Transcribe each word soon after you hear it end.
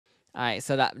All right,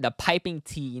 so the piping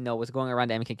tea, what's going around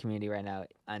the MK community right now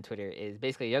on Twitter is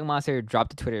basically Young Monster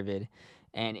dropped a Twitter vid,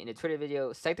 and in the Twitter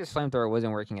video, Sektor's flamethrower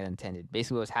wasn't working as intended.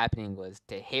 Basically, what was happening was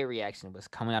the hit reaction was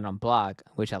coming out on block,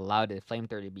 which allowed the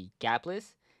flamethrower to be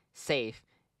gapless, safe,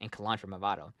 and could launch from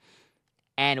Movado.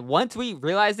 And once we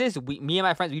realized this, me and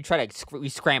my friends, we try to we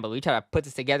scramble, we try to put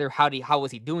this together. How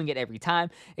was he doing it every time,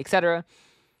 etc.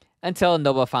 Until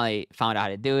Nova finally found out how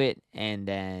to do it, and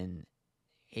then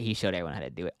he showed everyone how to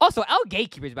do it. Also, L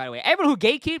gatekeepers, by the way. Everyone who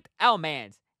gatekeeped, L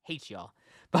mans, hates y'all.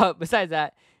 But besides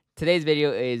that, today's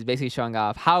video is basically showing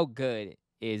off how good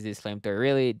is this flamethrower.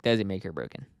 Really, does it make her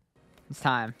broken? It's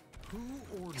time.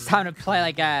 It's time to play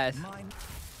like ass.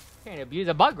 Can't abuse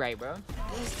a bug right, bro.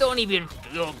 This don't even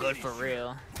feel good for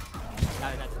real.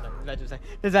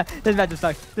 This matchup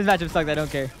sucks. This matchup sucks. I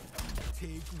don't care.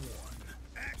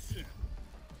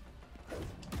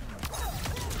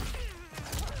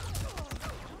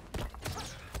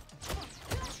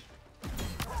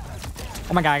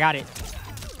 Oh my god, I got it.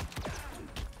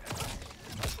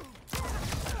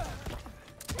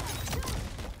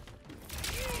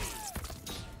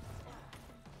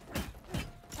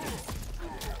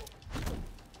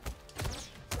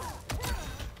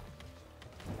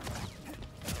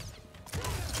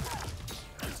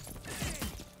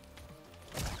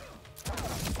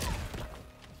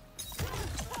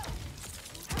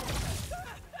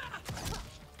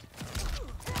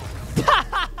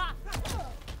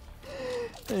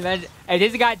 If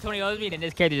this guy Tony owes me, then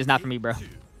this character is not for me, bro.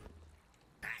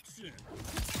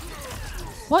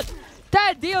 What?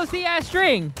 That DLC ass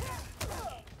string.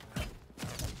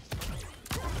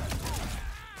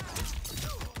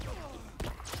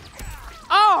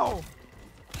 Oh!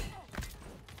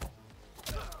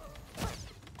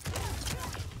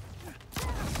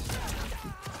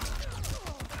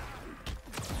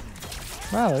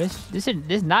 Bro,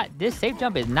 this safe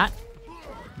jump is not.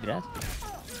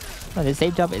 No, this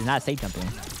safe jump is not safe jumping.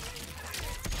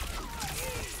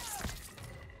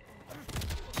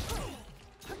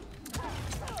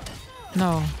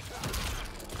 No.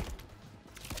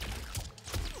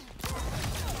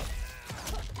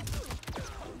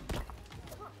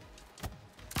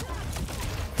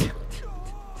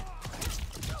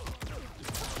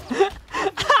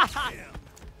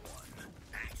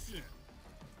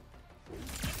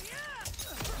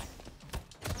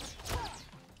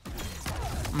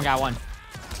 I got one.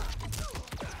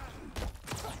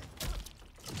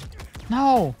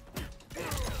 No.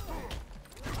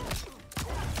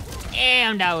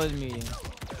 Damn, that was me.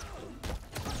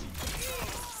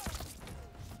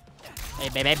 Hey,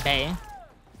 baby.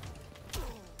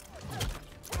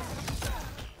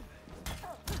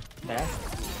 There.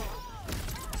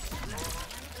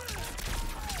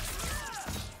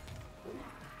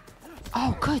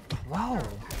 Oh, good throw. I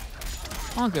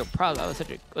don't get proud. That was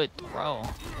such a good throw.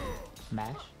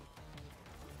 Smash.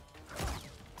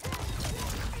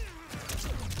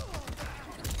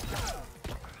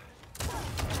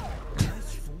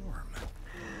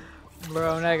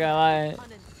 Bro, I'm not gonna lie.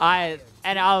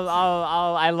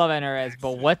 I love NRS,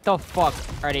 but what the fuck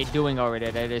are they doing over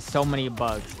there? There's so many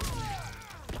bugs.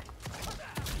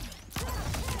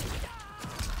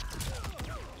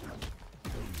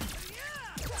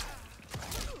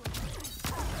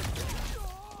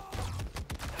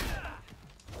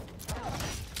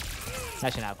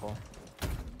 That's not cool.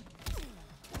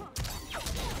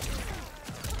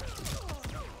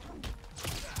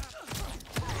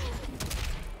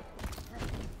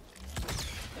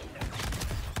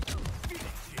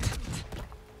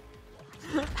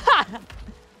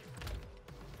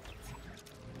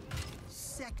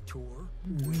 Sektor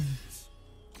wins.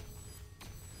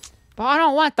 But I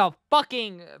don't want the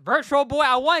fucking virtual boy.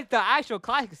 I want the actual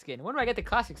classic skin. When do I get the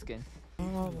classic skin?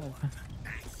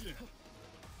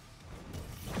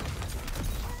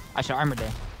 I should armor day.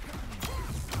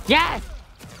 Yes!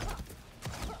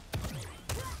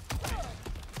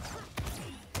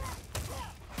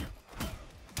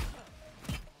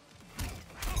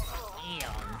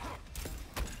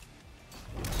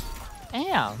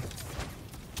 Damn.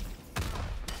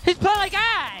 He's playing like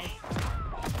ass!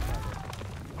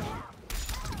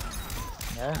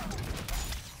 Yeah.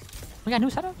 We got new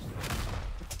setups?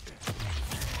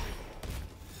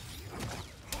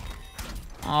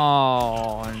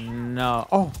 Oh no.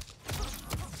 Oh.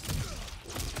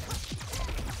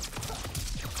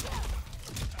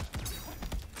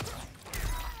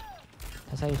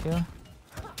 That's how you feel?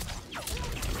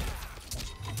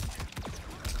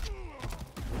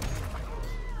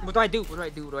 What do I do? What do I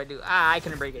do? What do I do? Ah, I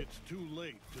couldn't break it. It's too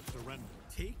late to surrender.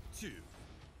 Take two.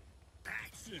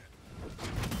 Action.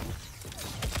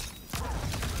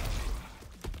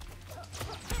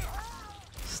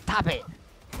 Stop it.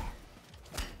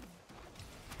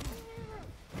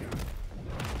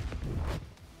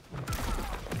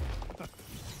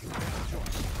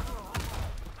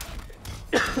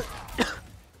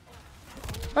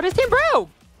 Oh, this team broke.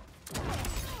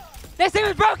 This team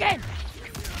is broken. Okay,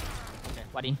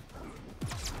 buddy.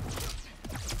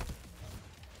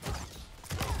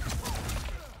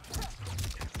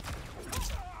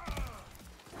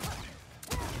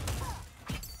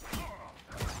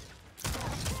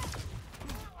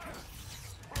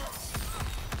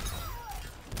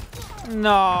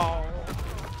 No,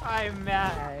 I'm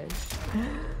mad.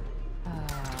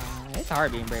 It's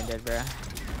hard being brain dead, bro.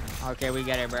 Okay, we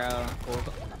get it, bro. Cool.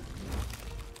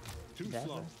 Too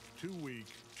slow, too weak,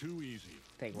 too easy.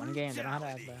 Take one game, they don't have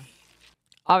that, bro.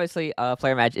 Obviously,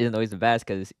 player match isn't always the best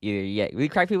because either you get really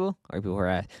crack people or people who are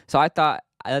ass. So I thought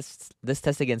let's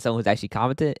test against someone who's actually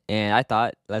competent, and I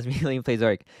thought let's really play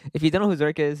Zork. If you don't know who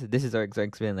Zork is, this is Zork.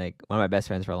 Zork's been like one of my best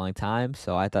friends for a long time.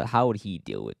 So I thought, how would he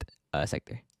deal with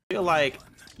Sektor? I feel like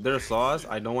there's sauce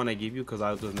I don't want to give you because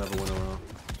I just never went around.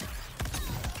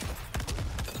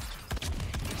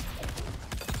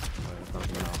 It's not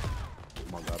coming out.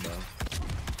 Oh my god, bro.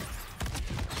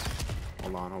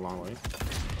 Hold on, wait.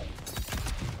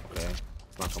 Okay,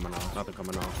 it's not coming out. Nothing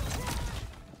coming out.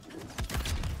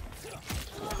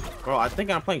 Bro, I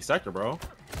think I'm playing Sektor, bro.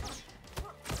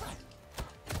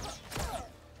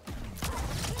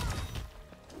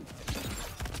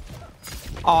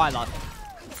 Oh, I lost.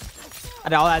 I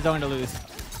did all that zone to lose.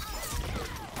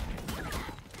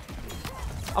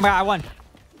 Oh my god, I won.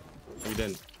 You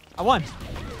didn't. I won.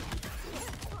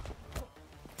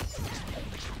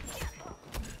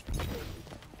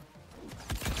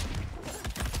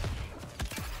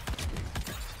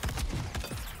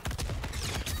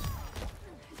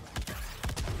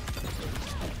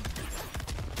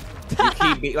 You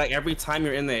keep me, like every time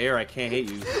you're in the air, I can't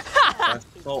hit you. That's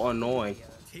so annoying.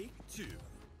 Take two.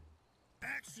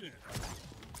 Action.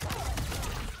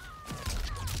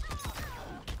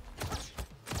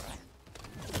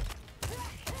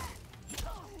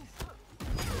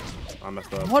 I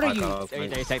messed up. What are I you? thought I was You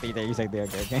playing- second there.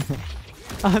 Okay.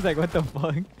 I was like, what the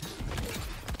fuck?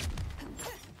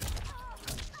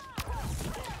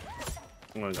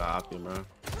 I'm gonna go off you, man.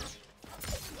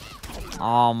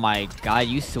 Oh my god,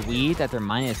 you sweet that they're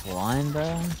 -1,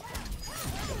 bro.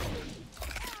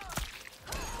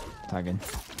 Target.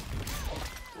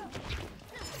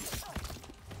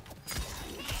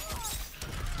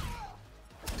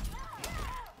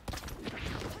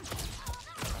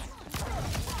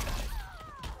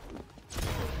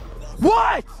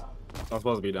 What? I'm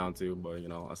supposed to be down too, but you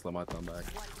know, I slammed my thumb back.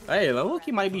 Hey, look,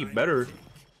 he might be better.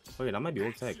 Wait, that might be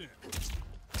old tech.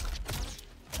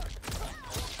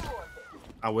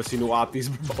 I wish he knew opties,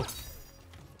 bro.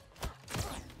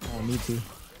 Oh, me too.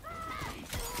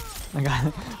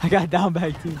 I got down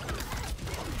back too.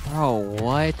 Bro,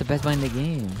 what? The best buy in the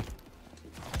game.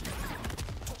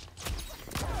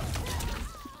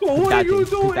 What are you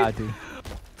doing? Got to.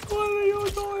 What are you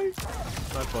doing?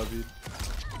 Not fuzzy.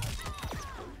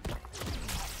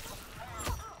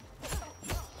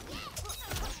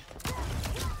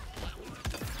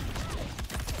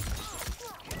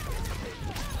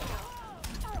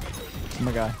 Oh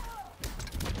my god.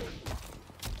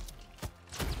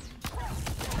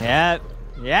 Yep.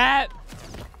 Yep.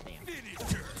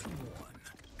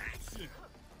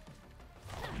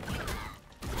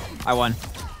 I won.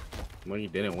 When you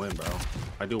didn't win, bro.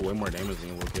 I do way more damage than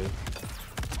you, little kid.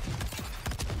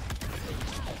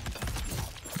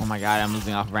 Oh my god, I'm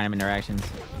losing off random interactions.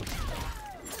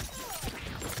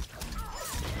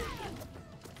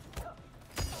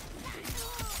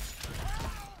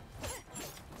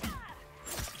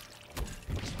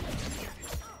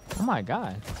 Oh my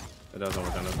god. It doesn't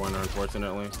work on the corner,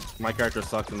 unfortunately. My character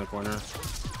sucks in the corner.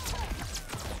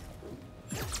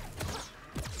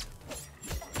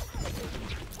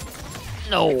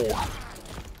 No.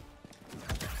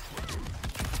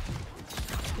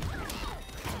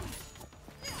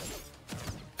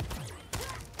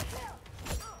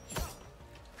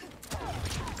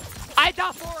 I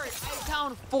down for it. I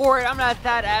down for it. I'm not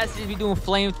that ass to be doing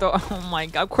flamethrower. Oh my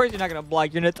god. Of course you're not gonna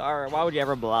block. You're Natara. Why would you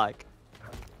ever block?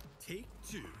 Take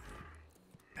two.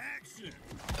 Action.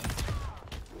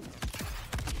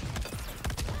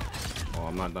 Oh,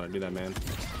 I'm not gonna do that, man.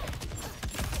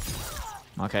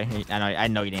 Okay. I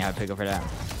know you didn't have a pickle for that.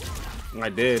 I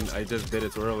did. I just did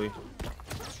it too early.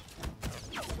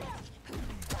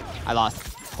 I lost.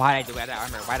 Why did I do? Why did I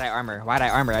armor? Why did I armor? Why did I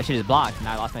armor? I should just block.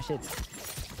 Now I lost my shits.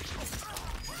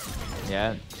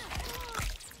 Yeah.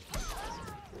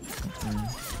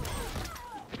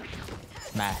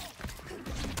 Smash.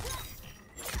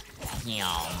 Damn.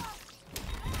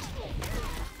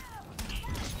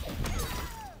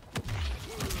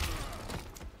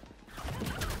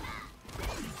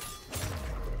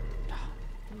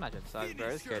 Matchup sucks, bro.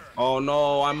 It's good. Oh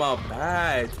no, I'm up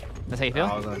bad. That's how you feel?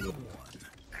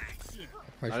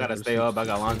 I gotta stay up. I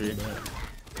got laundry.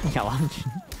 You got lunch.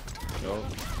 Yo.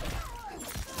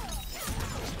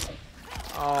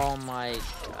 Oh my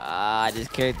god, this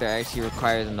character actually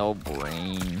requires no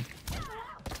brain.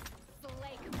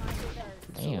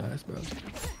 Damn.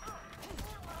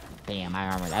 Damn, I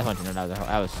armored. I just want you to know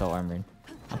that was so armored.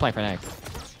 I'm playing for next.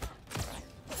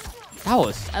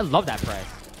 I love that press.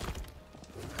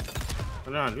 I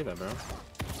don't know how to do that, bro.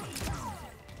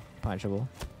 Punchable.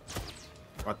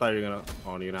 I thought you were gonna.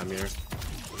 Oh, you're not mirror.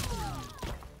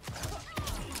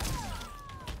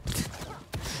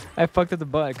 I fucked up the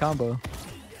butt combo.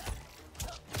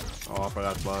 Oh, I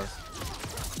forgot the boss.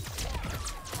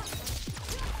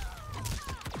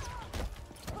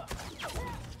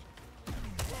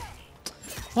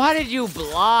 Why did you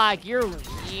block? You're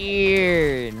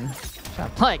weird. Try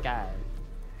to play, guys.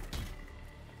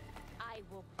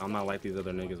 I'm not like these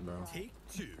other niggas, bro. Take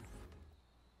two.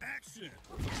 Action.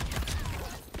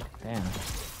 Damn.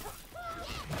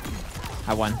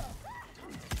 I won.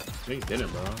 No, you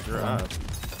didn't, bro. You're up.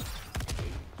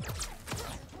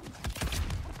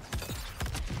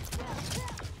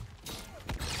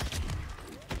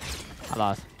 I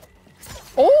lost.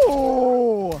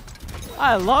 Oh!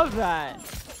 I love that.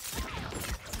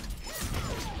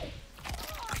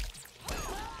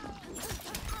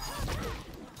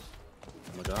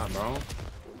 Oh my god, bro.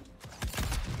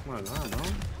 Oh my god, bro.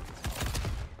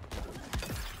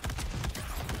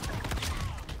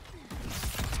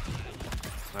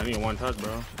 I need one touch,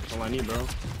 bro. That's all I need, bro.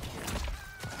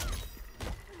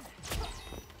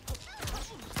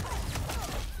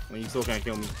 Well, you still can't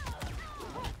kill me.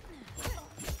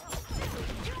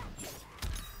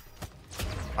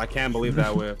 I can't believe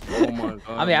that whip. Oh my god.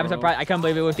 I mean, I'm bro. surprised. I can't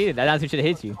believe it was defeated. That honestly should have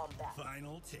hit you.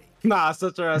 Final take. Nah,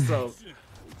 such your ass up.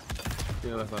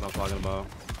 Yeah, that's what I'm talking about.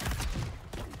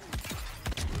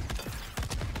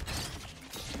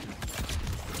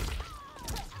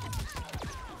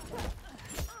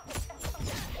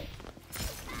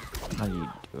 How do you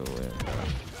do it?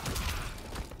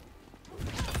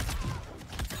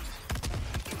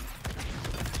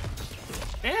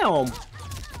 Damn.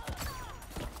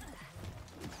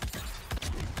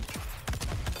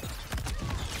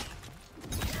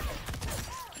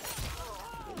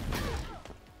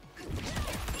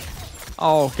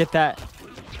 Oh, get that.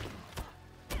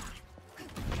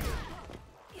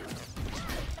 You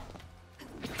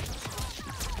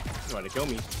trying to kill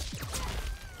me?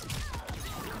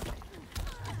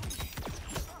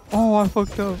 Oh, I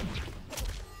fucked up.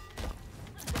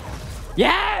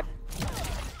 Yeah!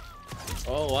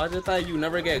 Oh, I just thought you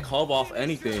never get called off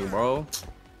anything, bro.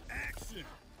 Action.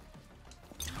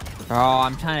 Bro,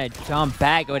 I'm trying to jump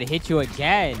back. I would hit you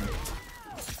again.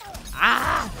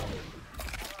 Ah!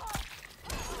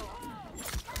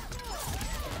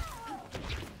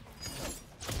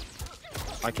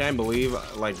 I can't believe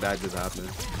like that just happened.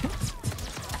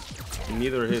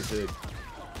 Neither of his hit.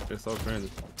 It's so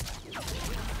cringe.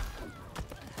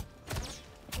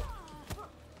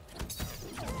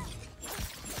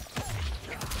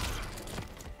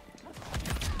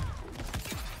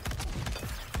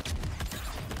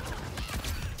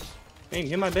 Dang,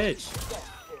 hit my bitch.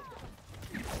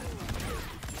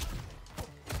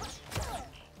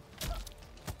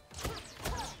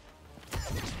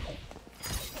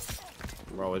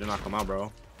 Bro, it did not come out,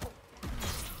 bro.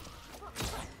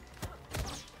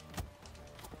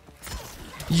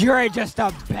 You're just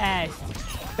the best.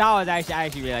 That was actually, I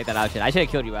actually really like that option. I should have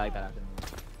killed you, but I like that option.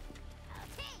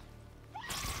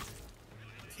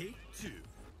 Take two.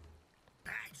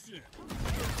 Action.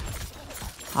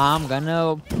 I'm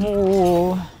gonna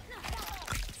pull.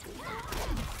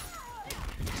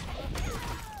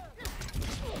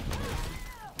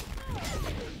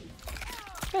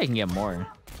 I can get more.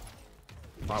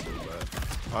 Probably,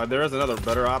 but there is another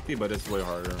better opti, but it's way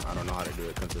harder. I don't know how to do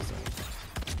it consistently.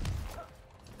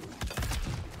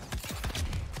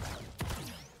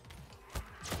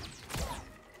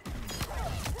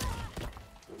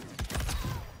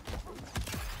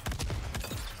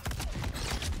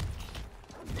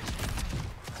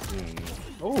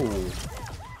 Oh.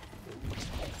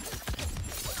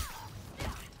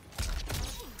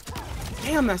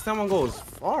 Damn, that someone goes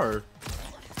far.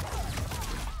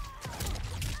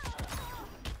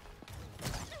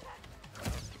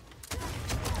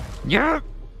 Yeah.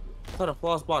 I tried to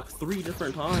floss block 3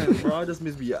 different times, bro. I just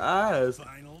missed me ass.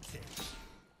 Final take.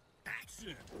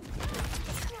 Action.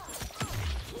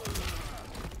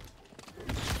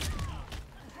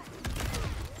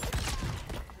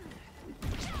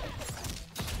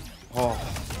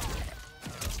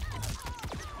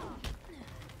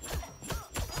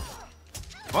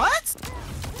 What?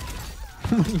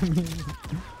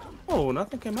 Oh,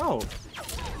 nothing came out.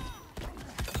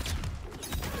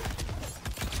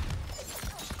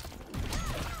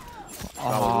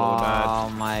 Oh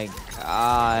my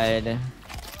god.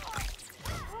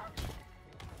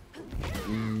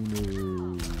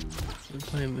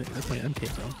 They're playing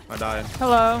MK though. I died.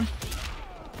 Hello.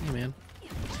 Hey man.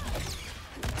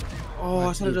 Oh,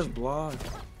 I should have just blocked.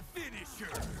 I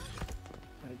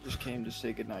just came to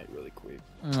say goodnight really quick.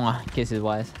 Mwah. Kisses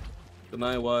wise. The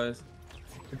night was.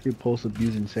 If you post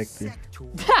abusing Sektor.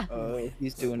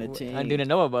 He's doing a team. I'm doing a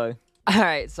Noah bug.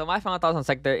 Alright, so my final thoughts on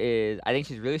Sektor is I think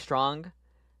she's really strong.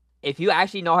 If you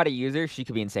actually know how to use her, she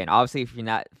could be insane. Obviously, if you're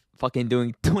not fucking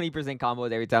doing 20%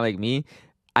 combos every time like me,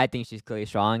 I think she's clearly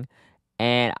strong.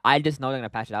 And I just know they're going to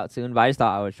patch it out soon, but I just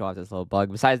thought I would show off this little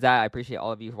bug. Besides that, I appreciate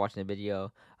all of you for watching the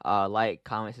video. Like,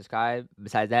 comment, subscribe.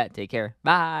 Besides that, take care.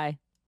 Bye.